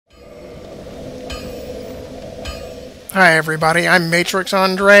Hi everybody, I'm Matrix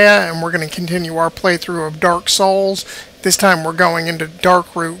Andrea, and we're going to continue our playthrough of Dark Souls. This time we're going into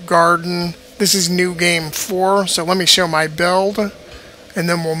Darkroot Garden. This is new game 4, so let me show my build, and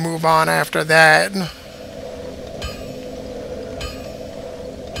then we'll move on after that.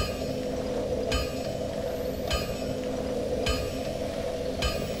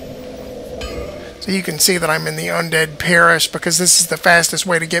 So you can see that I'm in the Undead Parish because this is the fastest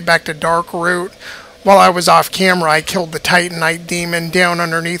way to get back to Darkroot. While I was off camera, I killed the Titanite demon down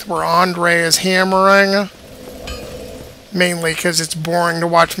underneath where Andre is hammering. Mainly because it's boring to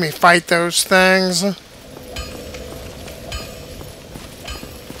watch me fight those things.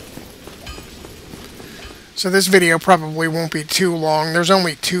 So this video probably won't be too long. There's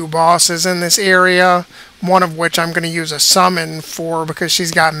only 2 bosses in this area, one of which I'm going to use a summon for because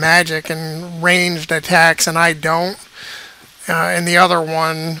she's got magic and ranged attacks and I don't. And the other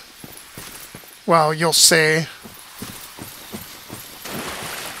one, well, you'll see.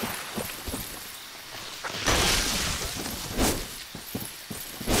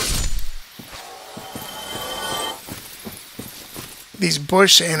 These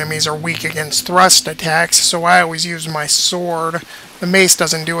bush enemies are weak against thrust attacks, so I always use my sword. The mace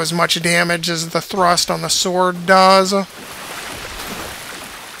doesn't do as much damage as the thrust on the sword does.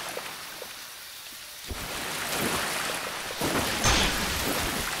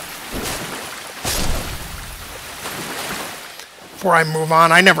 Before I move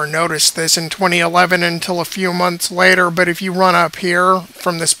on, I never noticed this in 2011 until a few months later, but if you run up here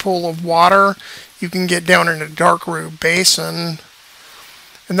from this pool of water, you can get down into Darkroot Basin.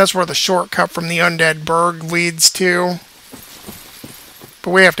 And that's where the shortcut from the Undead Burg leads to. But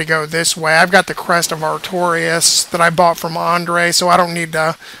we have to go this way. I've got the Crest of Artorias that I bought from Andre, so I don't need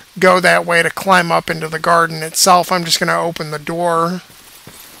to go that way to climb up into the garden itself. I'm just going to open the door.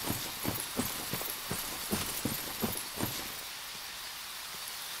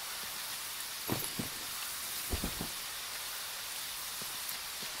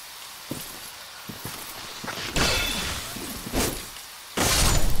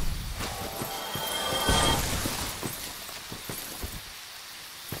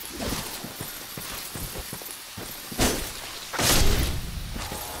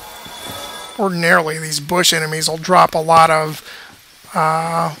 Ordinarily, these bush enemies will drop a lot of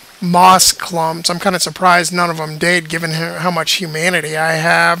moss clumps. I'm kind of surprised none of them did, given how much humanity I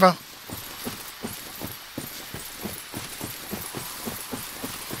have.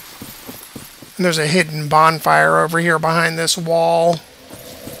 And there's a hidden bonfire over here behind this wall.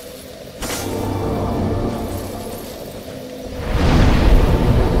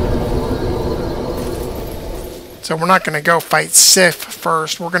 So we're not going to go fight Sif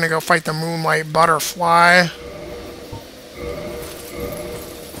first. We're going to go fight the Moonlight Butterfly.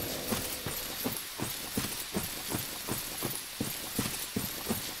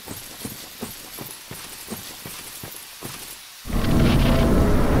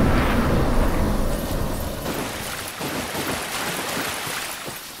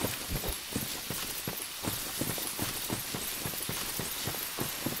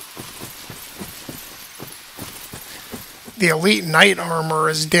 The Elite Knight armor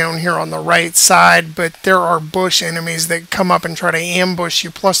is down here on the right side, but there are bush enemies that come up and try to ambush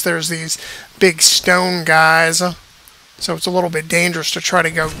you, plus there's these big stone guys, so it's a little bit dangerous to try to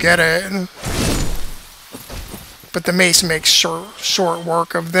go get it. But the mace makes short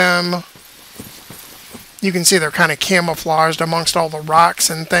work of them. You can see they're kind of camouflaged amongst all the rocks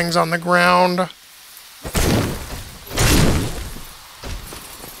and things on the ground.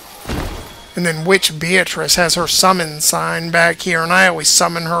 And then Witch Beatrice has her summon sign back here, and I always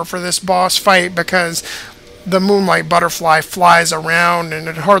summon her for this boss fight because the Moonlight Butterfly flies around and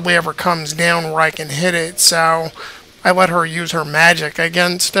it hardly ever comes down where I can hit it, so I let her use her magic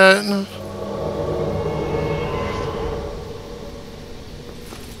against it.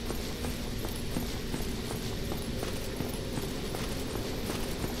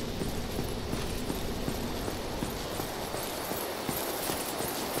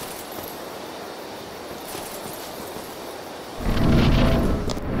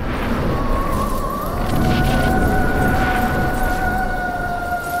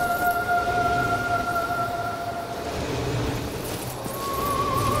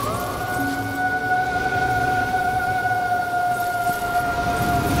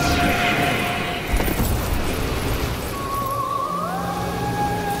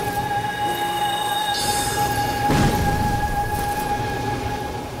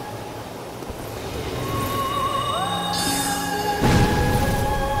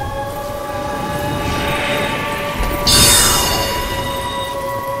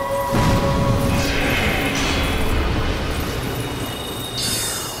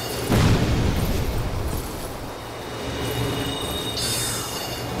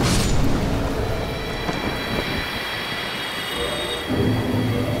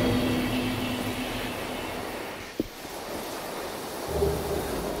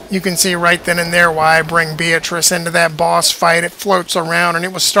 You can see right then and there why I bring Beatrice into that boss fight. It floats around and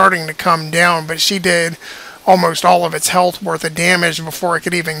it was starting to come down, but she did almost all of its health worth of damage before it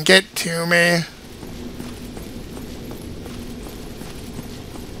could even get to me.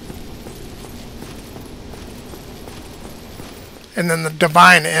 And then the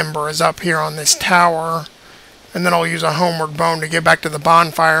Divine Ember is up here on this tower. And then I'll use a Homeward Bone to get back to the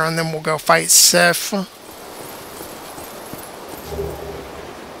bonfire, and then we'll go fight Sif. I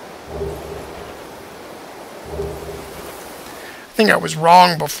think I was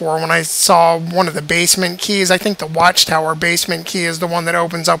wrong before when I saw one of the basement keys. I think the Watchtower basement key is the one that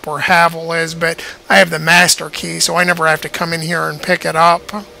opens up where Havel is, but I have the master key, so I never have to come in here and pick it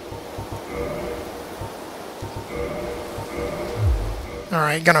up.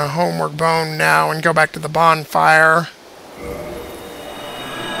 Alright, gonna Homeward Bone now and go back to the bonfire.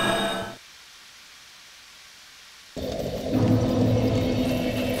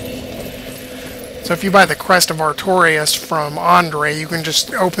 So if you buy the Crest of Artorias from Andre, you can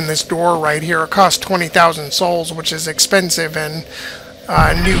just open this door right here. It costs 20,000 souls, which is expensive in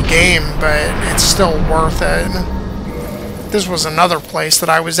a new game, but it's still worth it. This was another place that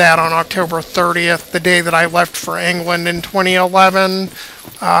I was at on October 30th, the day that I left for England in 2011.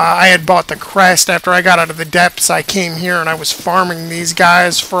 I had bought the Crest. After I got out of the depths, I came here and I was farming these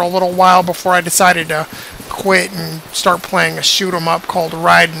guys for a little while before I decided to quit and start playing a shoot-'em-up called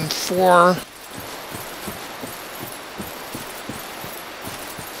Raiden 4.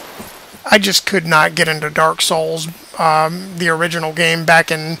 I just could not get into Dark Souls, the original game,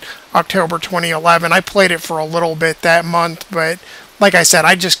 back in October 2011. I played it for a little bit that month, but like I said,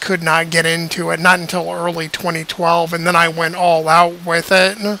 I just could not get into it, not until early 2012, and then I went all out with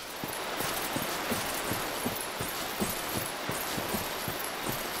it.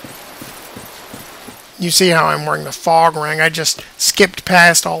 You see how I'm wearing the fog ring. I just skipped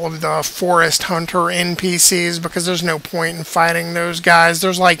past all of the Forest Hunter NPCs because there's no point in fighting those guys.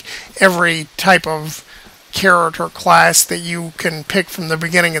 There's like every type of character class that you can pick from the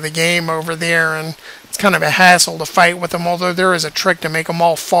beginning of the game over there, and it's kind of a hassle to fight with them, although there is a trick to make them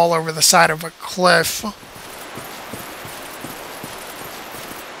all fall over the side of a cliff.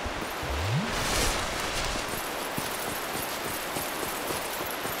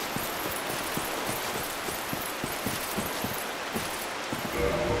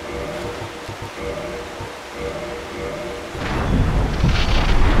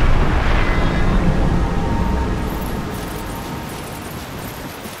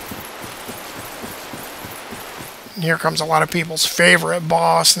 Here comes a lot of people's favorite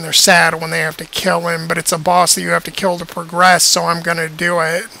boss, and they're sad when they have to kill him, but it's a boss that you have to kill to progress, so I'm gonna do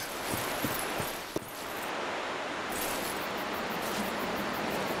it.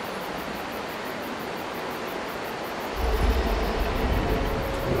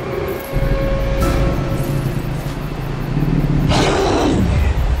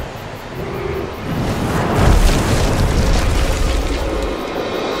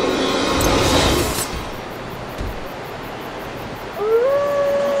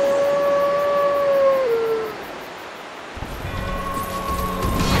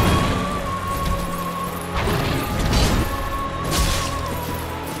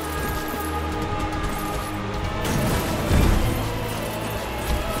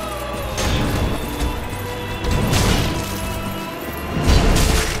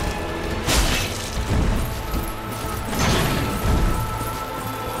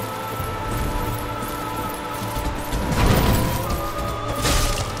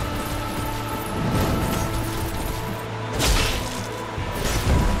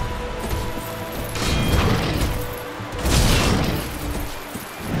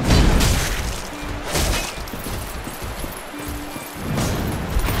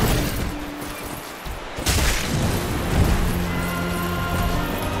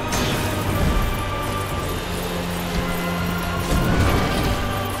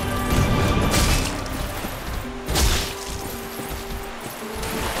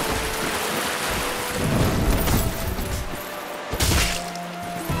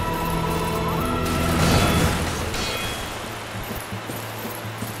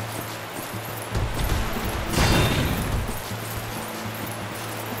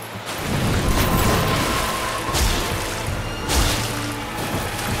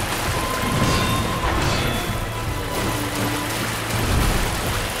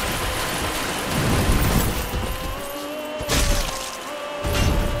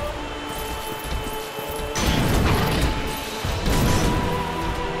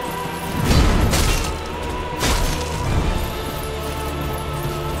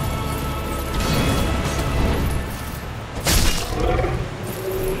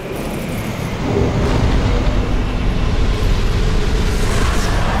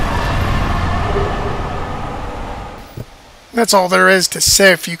 that's all there is to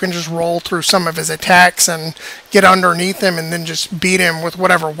Sif. You can just roll through some of his attacks and get underneath him and then just beat him with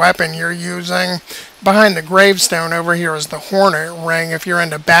whatever weapon you're using. Behind the gravestone over here is the Hornet Ring if you're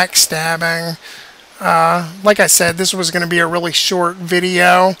into backstabbing. Like I said, this was going to be a really short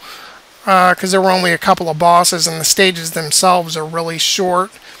video because there were only a couple of bosses and the stages themselves are really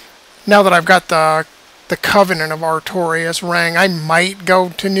short. Now that I've got the Covenant of Artorias ring, I might go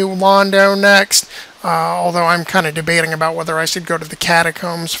to New Londo next, although I'm kind of debating about whether I should go to the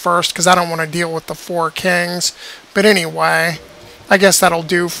Catacombs first because I don't want to deal with the Four Kings. But anyway, I guess that'll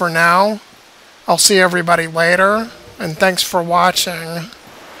do for now. I'll see everybody later, and thanks for watching.